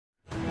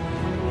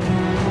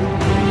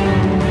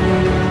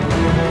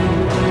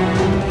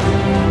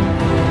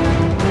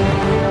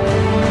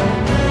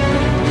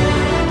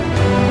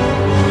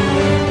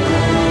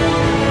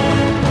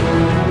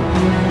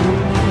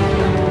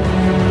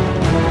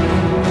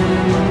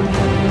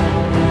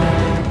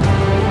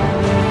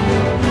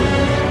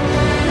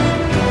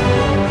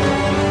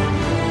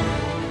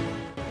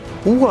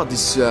What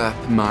is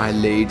up, my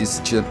ladies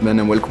and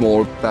gentlemen, and welcome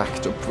all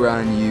back to a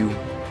brand new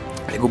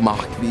Lego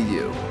MOC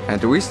video.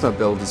 And the reason I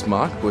built this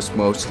MOC was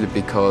mostly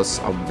because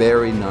a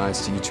very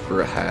nice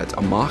YouTuber had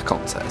a MOC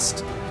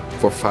contest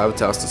for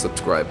 5,000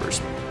 subscribers.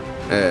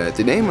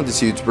 The name of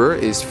this YouTuber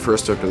is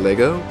First Circle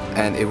Lego,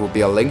 and it will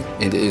be a link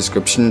in the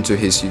description to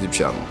his YouTube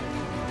channel.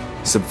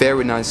 He's a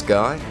very nice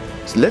guy,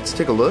 so let's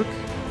take a look.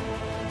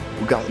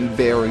 We got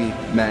very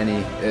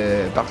many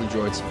battle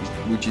droids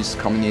which is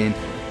coming in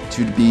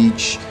to the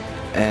beach,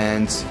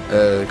 and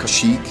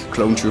Kashyyyk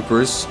clone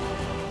troopers,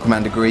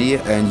 Commander Gree,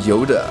 and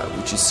Yoda,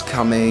 which is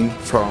coming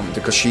from the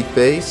Kashyyyk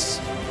base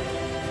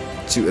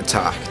to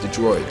attack the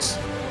droids.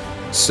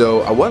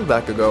 So a while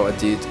back ago I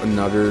did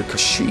another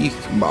Kashyyyk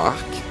MOC.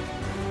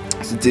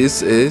 So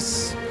this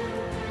is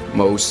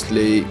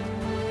mostly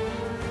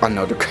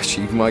another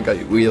Kashyyyk MOC.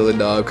 I really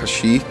love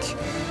Kashyyyk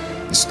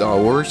in Star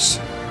Wars.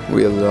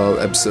 Really love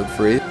episode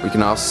 3. We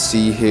can also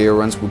see here,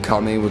 once we're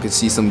coming, we can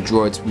see some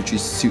droids which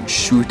is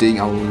shooting.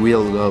 I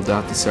really love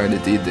that design they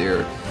did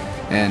there.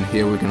 And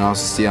here we can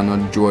also see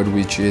another droid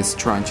which is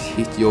trying to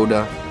hit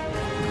Yoda.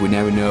 We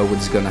never know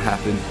what's gonna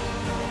happen.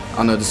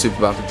 Another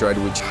super battle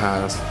droid which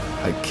has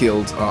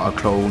killed a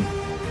clone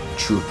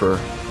trooper.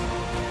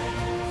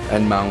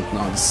 And mountain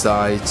on the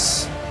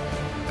sides.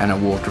 And a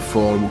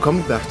waterfall. We're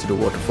coming back to the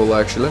waterfall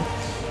actually.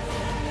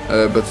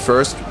 But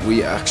first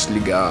we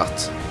actually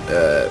got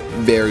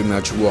very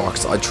much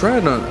rocks. I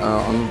tried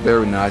on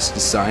very nice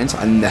designs.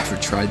 I never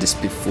tried this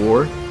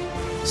before,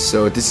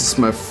 so this is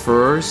my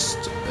first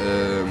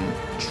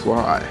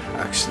try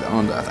actually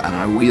on that, and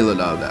I really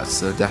love that.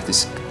 So that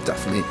is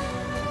definitely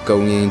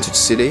going into the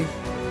city.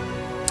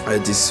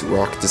 These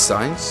rock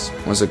designs,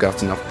 once I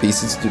got enough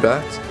pieces to do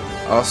that.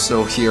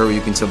 Also here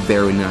you can see a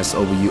very nice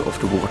overview of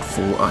the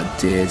waterfall I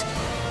did,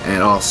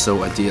 and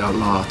also I did a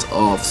lot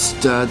of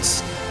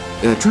studs,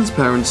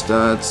 transparent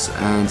studs,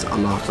 and a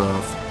lot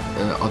of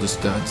other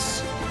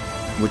studs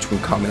which were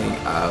coming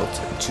out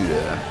to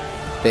the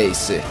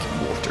basic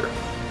water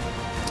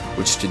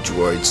which the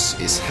droids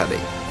is heading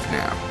for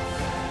now.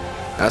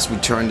 As we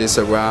turn this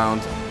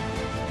around,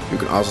 you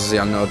can also see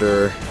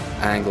another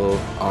angle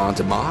on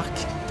the MOC,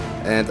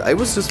 and I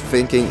was just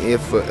thinking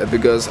if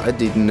because I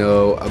didn't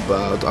know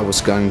about I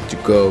was going to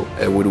go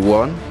with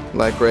one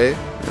like Ray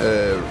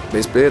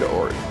base bit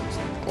or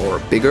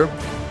bigger,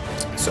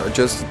 so I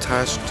just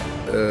attached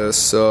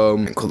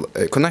some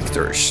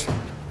connectors.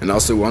 And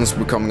also once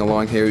we're coming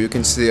along here, you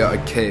can see a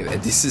cave.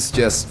 And this is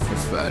just for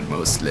fun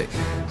mostly,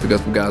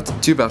 because we got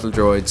 2 battle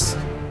droids.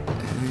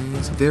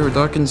 It's very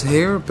dark in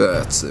here,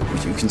 but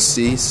you can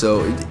see,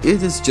 so it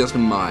is just a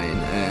mine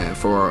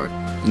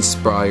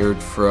inspired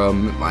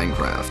from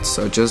Minecraft.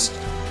 So just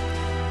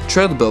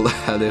try to build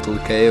a little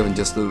cave and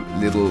just a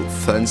little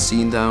fun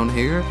scene down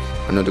here.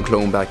 Another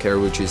clone back here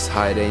which is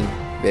hiding.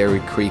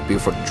 Very creepy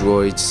for the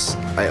droids.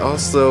 I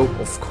also,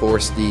 of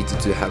course, needed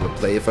to have a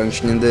play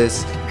function in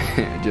this,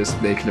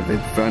 just make it a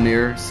bit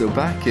funnier. So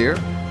back here,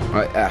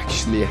 I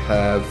actually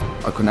have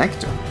a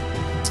connector,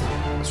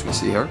 as we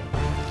see here,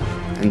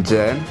 and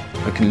then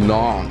I can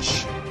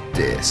launch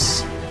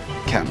this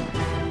cannon,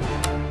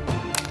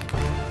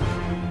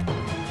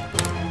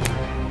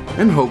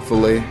 and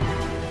hopefully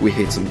we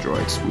hit some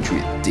droids, which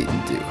we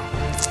didn't do.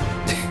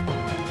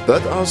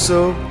 But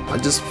also, I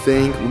just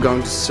think we're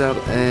going to set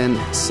in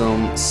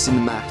some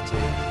cinematic.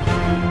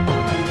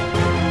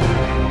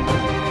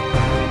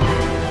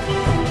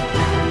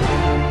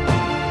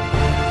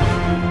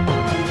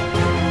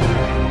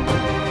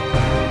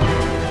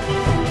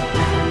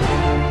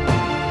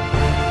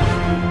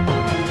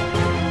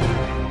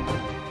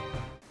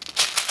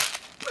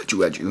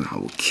 I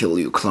will kill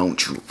you, clone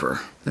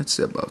trooper. Let's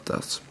see about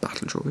that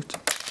battle droid.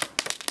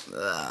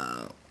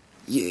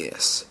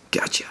 Yes,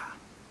 gotcha.